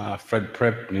 guys. Fred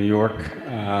Pripp, New York.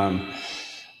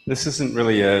 This isn't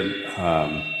really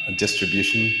a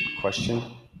distribution question,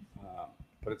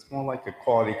 but it's more like a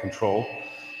quality control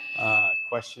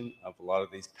question of a lot of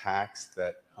these packs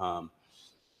that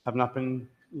have not been,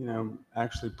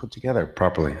 actually put together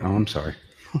properly. Oh, I'm sorry.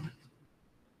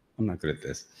 I'm not good at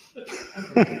this.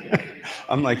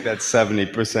 I'm like that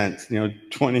 70%,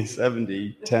 20,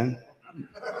 70, 10.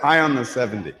 High on the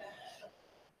 70.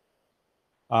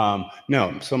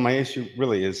 No, so my issue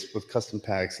really is with custom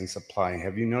packs and supply.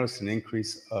 Have you noticed an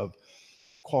increase of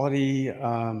quality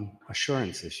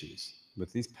assurance issues.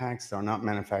 With these packs, they're not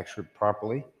manufactured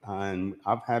properly, and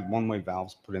I've had one-way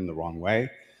valves put in the wrong way.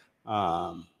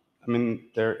 I mean,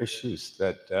 there are issues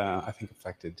that I think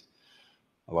affected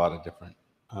a lot of different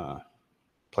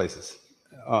places,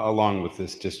 along with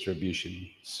this distribution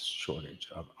shortage,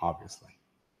 obviously.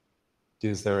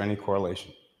 Is there any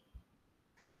correlation?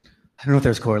 I don't know if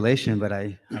there's correlation, but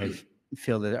I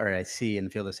feel that, or I see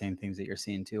and feel the same things that you're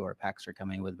seeing too. Our packs are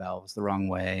coming with valves the wrong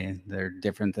way. They're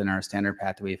different than our standard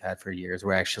pack that we've had for years.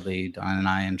 We're actually, Don and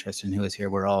I and Tristan, who is here,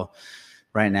 we're all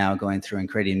right now going through and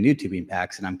creating new tubing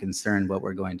packs, and I'm concerned what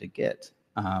we're going to get.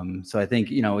 So I think,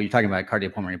 you know, you're talking about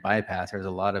cardiopulmonary bypass, there's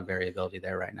a lot of variability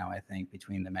there right now, I think,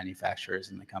 between the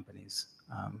manufacturers and the companies.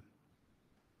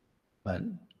 But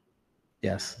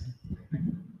yes.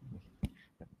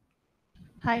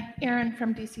 Hi, Erin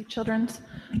from DC Children's.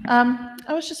 I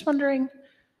was just wondering,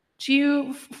 do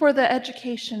you, for the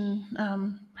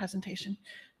education presentation,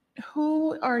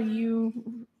 who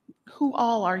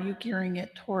all are you gearing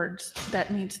it towards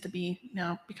that needs to be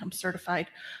now become certified?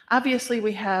 Obviously,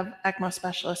 we have ECMO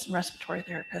specialists and respiratory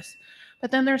therapists, but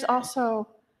then there's also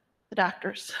the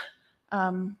doctors,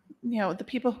 you know, the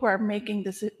people who are making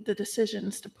the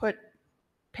decisions to put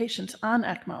patients on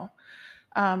ECMO.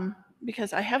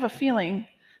 Because I have a feeling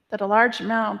that a large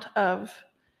amount of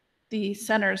the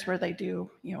centers where they do,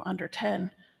 you know, under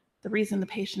 10, the reason the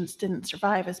patients didn't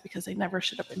survive is because they never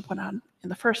should have been put on in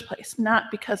the first place, not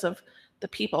because of the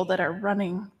people that are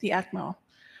running the ECMO.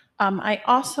 I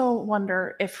also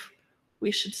wonder if we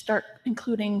should start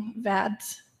including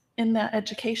VADs in that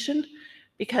education,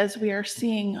 because we are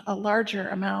seeing a larger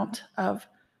amount of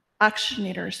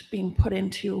oxygenators being put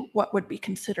into what would be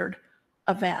considered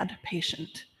a VAD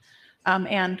patient.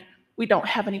 And we don't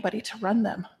have anybody to run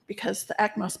them because the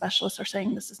ECMO specialists are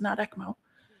saying this is not ECMO.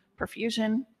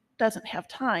 Perfusion doesn't have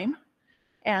time.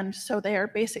 And so they are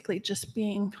basically just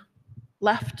being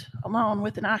left alone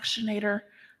with an oxygenator,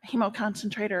 a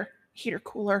hemoconcentrator, heater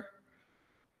cooler.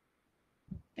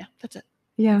 Yeah, that's it.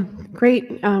 Yeah,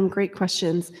 great, great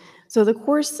questions. So the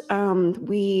course,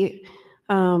 we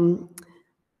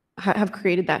have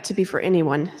created that to be for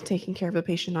anyone taking care of a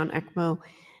patient on ECMO.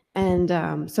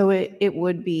 And so it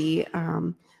would be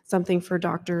something for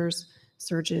doctors,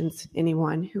 surgeons,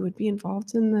 anyone who would be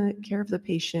involved in the care of the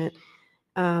patient.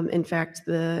 In fact,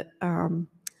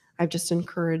 I've just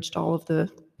encouraged all of the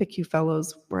PICU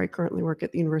fellows where I currently work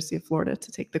at the University of Florida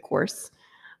to take the course.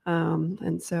 And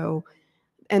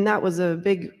that was a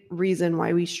big reason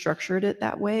why we structured it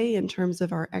that way in terms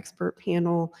of our expert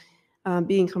panel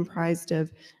being comprised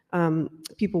of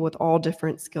people with all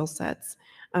different skill sets,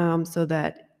 so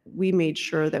that we made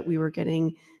sure that we were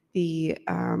getting the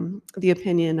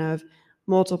opinion of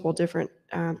multiple different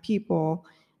people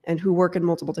and who work in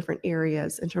multiple different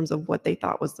areas in terms of what they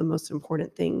thought was the most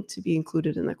important thing to be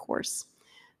included in the course.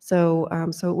 So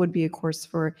it would be a course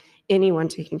for anyone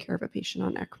taking care of a patient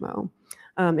on ECMO,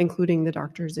 including the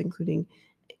doctors, including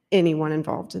anyone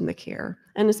involved in the care,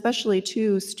 and especially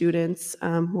to students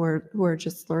who are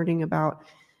just learning about,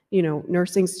 you know,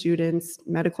 nursing students,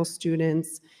 medical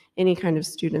students, any kind of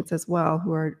students as well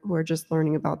who are just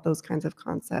learning about those kinds of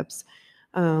concepts.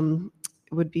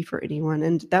 Would be for anyone.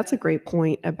 And that's a great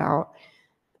point about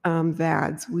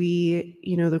VADs.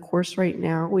 The course right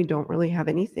now, we don't really have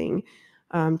anything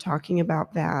talking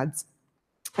about VADs.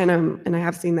 And I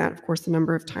have seen that, of course, a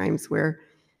number of times where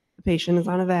the patient is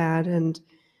on a VAD and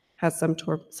has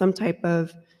some type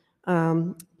of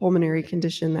pulmonary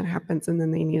condition that happens, and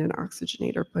then they need an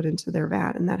oxygenator put into their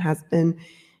VAD, and that has been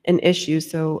an issue.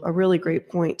 So a really great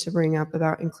point to bring up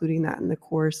about including that in the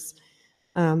course,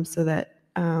 so that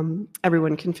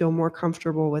everyone can feel more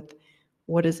comfortable with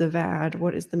what is a VAD,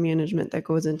 what is the management that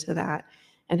goes into that,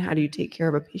 and how do you take care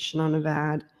of a patient on a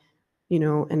VAD,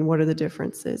 and what are the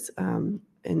differences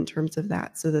in terms of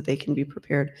that, so that they can be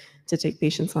prepared to take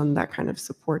patients on that kind of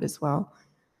support as well.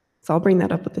 So I'll bring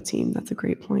that up with the team. That's a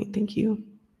great point. Thank you.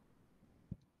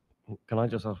 Can I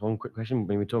just ask one quick question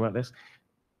when we talk about this?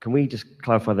 Can we just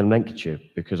clarify the nomenclature?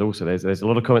 Because also there's a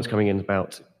lot of comments coming in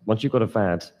about once you've got a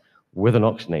VAD with an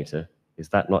oxygenator, is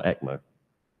that not ECMO?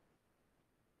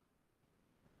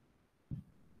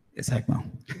 It's ECMO.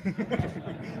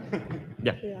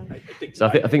 Yeah. I think So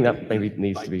I think that maybe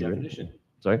needs to be definition.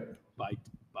 Sorry?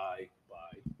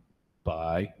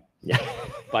 Yeah.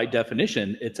 By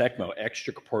definition, it's ECMO,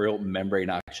 extracorporeal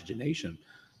membrane oxygenation.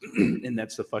 And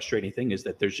that's the frustrating thing, is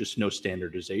that there's just no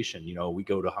standardization.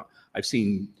 I've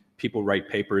seen people write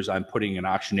papers on putting an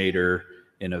oxygenator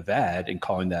in a VAD and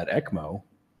calling that ECMO.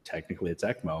 Technically it's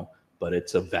ECMO, but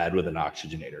it's a VAD with an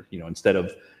oxygenator. Instead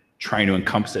of trying to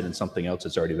encompass it in something else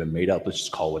that's already been made up. Let's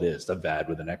just call it is a VAD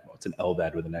with an ECMO. It's an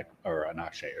LVAD with an ECMO, or an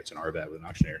oxygenator. It's an RVAD with an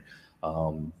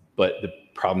oxygenator. But the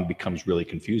problem becomes really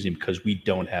confusing because we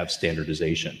don't have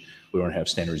standardization. We don't have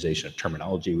standardization of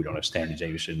terminology. We don't have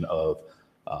standardization of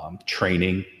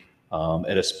training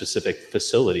at a specific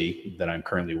facility that I'm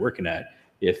currently working at.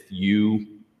 If you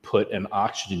put an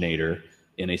oxygenator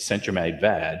in a CentroMag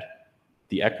VAD,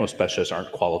 the ECMO specialists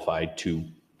aren't qualified to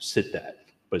sit that.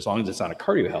 But as long as it's on a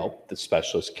CardioHelp, the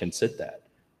specialist can sit that.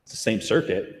 It's the same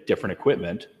circuit, different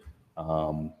equipment,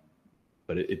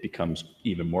 but it becomes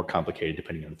even more complicated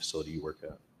depending on the facility you work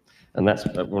at. And that's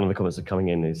one of the comments that are coming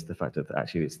in is the fact that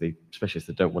actually it's the specialists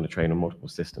that don't want to train on multiple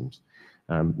systems.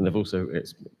 And they've also,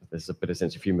 there's a bit of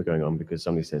sense of humor going on because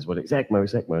somebody says, well, it's ECMO,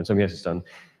 and somebody else has done,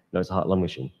 no, it's a heart-lung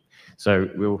machine. So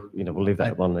we'll leave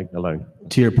that one alone.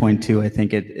 To your point too, I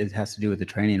think it has to do with the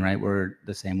training, right? We're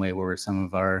the same way where some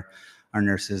of our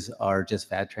nurses are just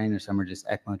VAD trained or some are just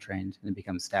ECMO trained, and it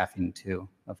becomes staffing too,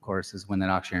 of course, is when that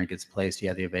oxygenator gets placed, you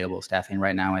have the available staffing.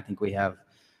 Right now, I think we have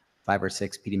 5 or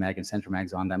 6 PD-Mag and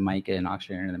CentroMags on that might get an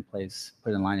oxygenator and then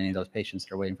put in line any of those patients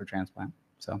that are waiting for transplant.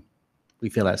 So we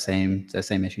feel that same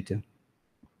issue too.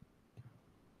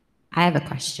 I have a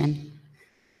question.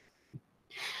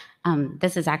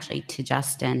 This is actually to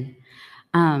Justin.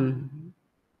 When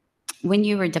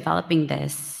you were developing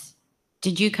this,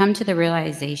 did you come to the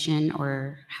realization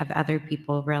or have other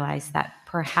people realize that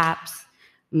perhaps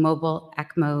mobile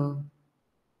ECMO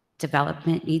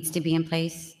development needs to be in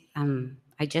place?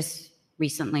 I just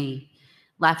recently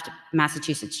left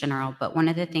Massachusetts General, but one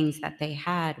of the things that they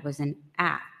had was an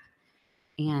app,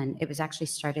 and it was actually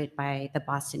started by the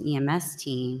Boston EMS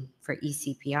team for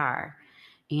eCPR.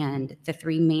 And the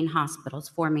 4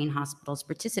 main hospitals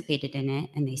participated in it,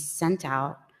 and they sent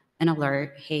out an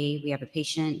alert, hey, we have a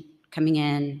patient coming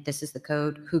in, this is the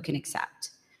code, who can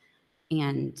accept?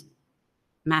 And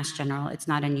Mass General, it's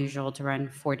not unusual to run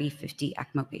 40, 50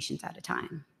 ECMO patients at a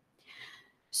time.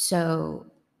 So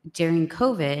during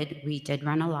COVID, we did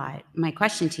run a lot. My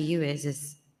question to you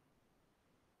is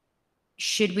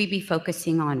should we be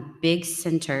focusing on big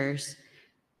centers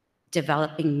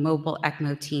developing mobile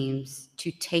ECMO teams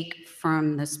to take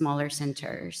from the smaller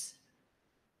centers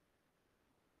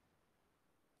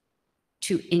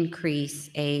to increase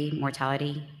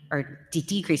mortality or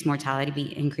decrease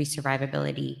mortality, increase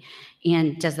survivability?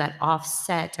 And does that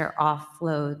offset or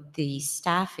offload the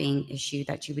staffing issue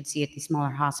that you would see at these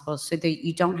smaller hospitals so that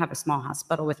you don't have a small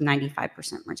hospital with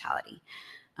 95% mortality?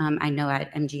 I know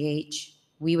at MGH,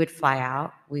 we would fly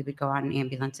out, we would go on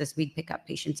ambulances, we'd pick up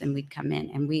patients and we'd come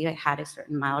in. And we had a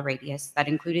certain mile radius that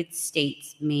included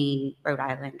states, Maine, Rhode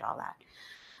Island, all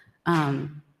that.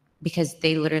 Because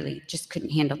they literally just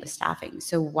couldn't handle the staffing.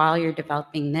 So while you're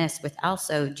developing this with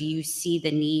ELSO, do you see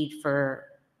the need for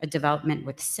a development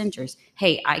with centers?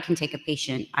 Hey, I can take a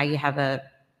patient. I have a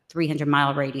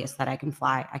 300-mile radius that I can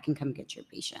fly. I can come get your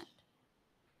patient.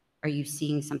 Are you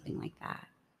seeing something like that?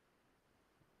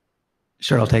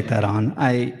 Sure, I'll take that on.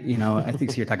 I think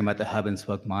so you're talking about the hub and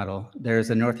spoke model. There's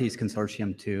a Northeast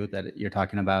Consortium too that you're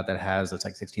talking about that has, it's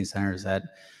like 16 centers that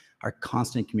are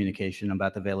constant communication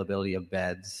about the availability of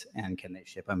beds and can they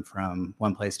ship them from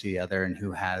one place to the other and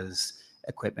who has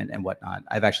equipment and whatnot.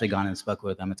 I've actually gone and spoke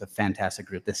with them. It's a fantastic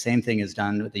group. The same thing is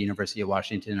done with the University of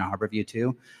Washington and Harborview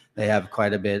too. They have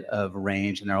quite a bit of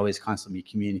range and they're always constantly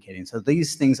communicating. So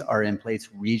these things are in place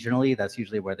regionally. That's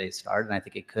usually where they start. And I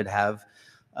think it could have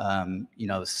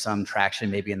some traction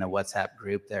maybe in the WhatsApp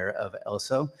group there of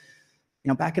ELSO.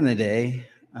 Back in the day,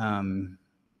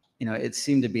 it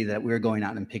seemed to be that we were going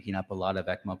out and picking up a lot of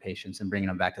ECMO patients and bringing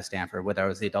them back to Stanford, whether it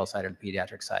was the adult side or the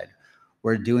pediatric side.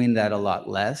 We're doing that a lot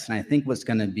less. And I think what's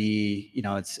going to be,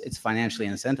 it's financially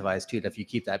incentivized too, that if you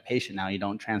keep that patient now, you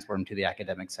don't transport them to the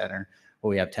academic center where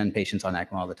we have 10 patients on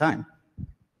ECMO all the time.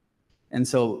 And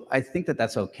so I think that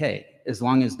that's okay, as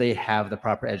long as they have the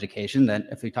proper education. That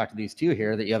if we talk to these two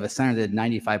here, that you have a center that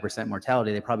 95%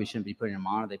 mortality, they probably shouldn't be putting them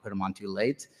on, or they put them on too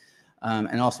late.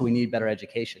 And also we need better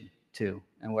education too,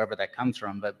 and wherever that comes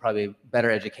from, but probably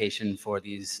better education for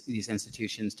these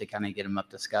institutions to kind of get them up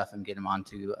to scuff and get them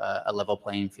onto a level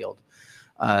playing field.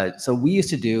 So we used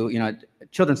to do, at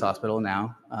Children's Hospital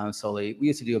now, solely, we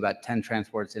used to do about 10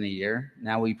 transports in a year.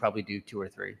 Now we probably do 2 or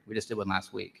 3. We just did one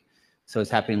last week. So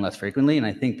it's happening less frequently. And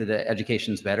I think that the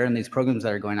education's better. And these programs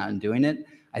that are going out and doing it,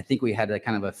 I think we had a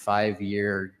kind of a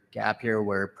 5-year gap here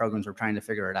where programs were trying to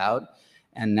figure it out.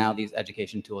 And now these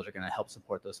education tools are going to help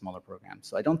support those smaller programs.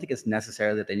 So I don't think it's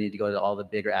necessary that they need to go to all the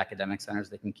bigger academic centers.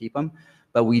 They can keep them.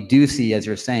 But we do see, as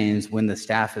you're saying, is when the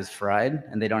staff is fried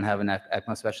and they don't have enough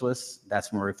ECMO specialists,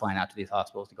 that's when we're flying out to these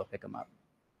hospitals to go pick them up.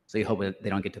 So you hope that they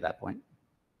don't get to that point.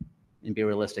 and be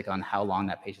realistic on how long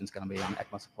that patient's going to be on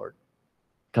ECMO support.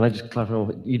 Can I just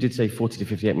clarify? You did say 40 to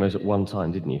 50 ECMOs at one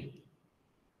time, didn't you?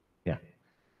 Yeah.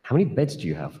 How many beds do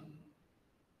you have?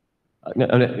 No,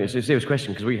 it's a serious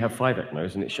question because we have 5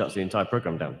 ECMOs and it shuts the entire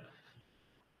program down.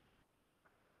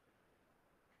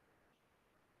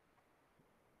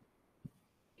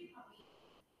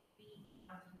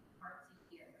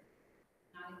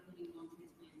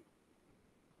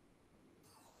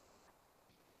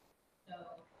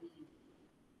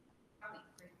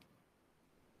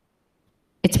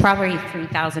 It's probably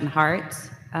 3,000 hearts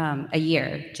a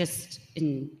year, just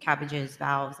in cabbages,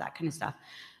 valves, that kind of stuff.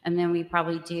 And then we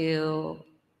probably do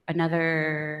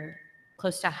another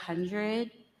close to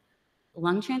 100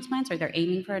 lung transplants, or they're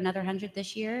aiming for another 100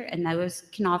 this year. And those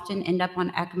can often end up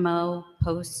on ECMO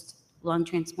post lung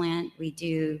transplant. We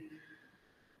do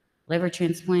liver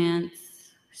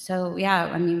transplants. So yeah,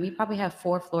 I mean, we probably have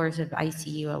 4 floors of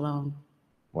ICU alone.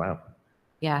 Wow.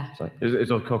 Yeah. So there's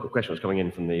a question was coming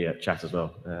in from the chat as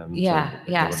well.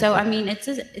 So I mean, it's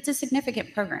a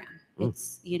significant program.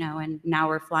 It's, you know, and now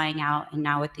we're flying out, and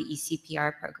now with the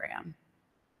ECPR program,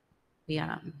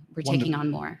 we're taking on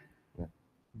more.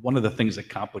 One of the things that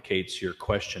complicates your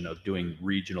question of doing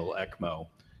regional ECMO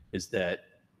is that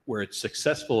where it's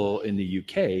successful in the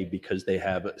UK because they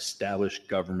have established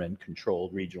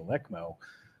government-controlled regional ECMO,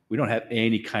 we don't have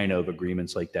any kind of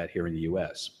agreements like that here in the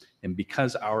US. And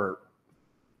because our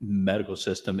medical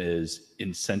system is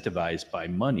incentivized by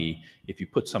money, if you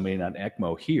put somebody on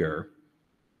ECMO here,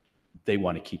 they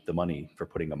want to keep the money for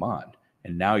putting them on.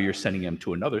 And now you're sending them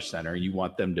to another center, and you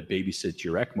want them to babysit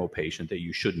your ECMO patient that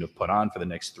you shouldn't have put on for the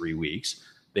next 3 weeks.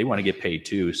 They want to get paid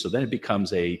too. So then it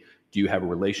becomes do you have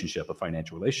a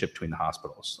financial relationship between the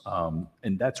hospitals?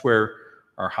 And that's where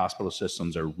our hospital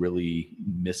systems are really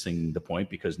missing the point,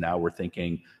 because now we're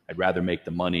thinking, I'd rather make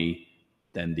the money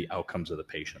than the outcomes of the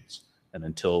patients. And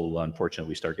until, unfortunately,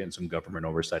 we start getting some government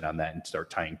oversight on that and start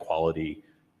tying quality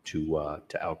to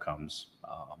outcomes,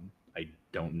 I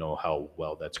don't know how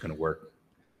well that's going to work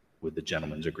with the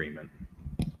gentleman's agreement.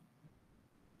 I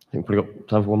think we've got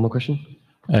time for one more question.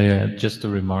 Just a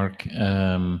remark.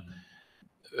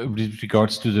 With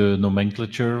regards to the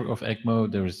nomenclature of ECMO,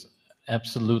 there is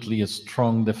absolutely a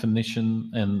strong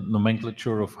definition and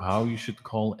nomenclature of how you should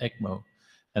call ECMO.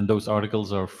 And those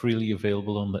articles are freely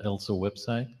available on the ELSO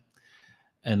website.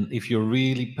 And if you're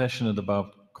really passionate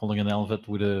about calling an LVAD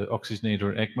with an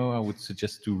oxygenator ECMO, I would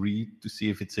suggest to read to see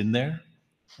if it's in there.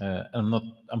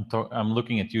 I'm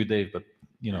looking at you, Dave, but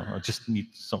you know, I just need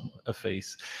a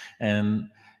face. And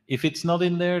if it's not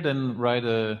in there, then write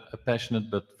a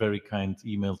passionate but very kind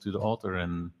email to the author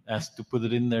and ask to put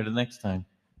it in there the next time.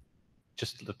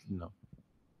 Just let them know.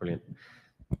 Brilliant.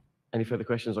 Any further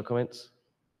questions or comments?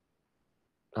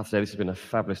 I have to say, this has been a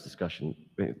fabulous discussion.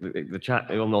 The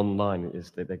chat online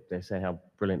is they say how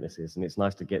brilliant this is, and it's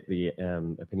nice to get the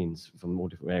opinions from all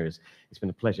different areas. It's been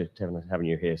a pleasure having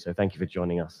you here, so thank you for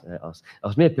joining us.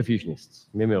 Us mere perfusionists,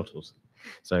 mere mortals.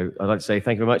 So I'd like to say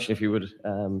thank you very much, and if you would,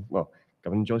 well,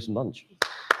 go and enjoy some lunch.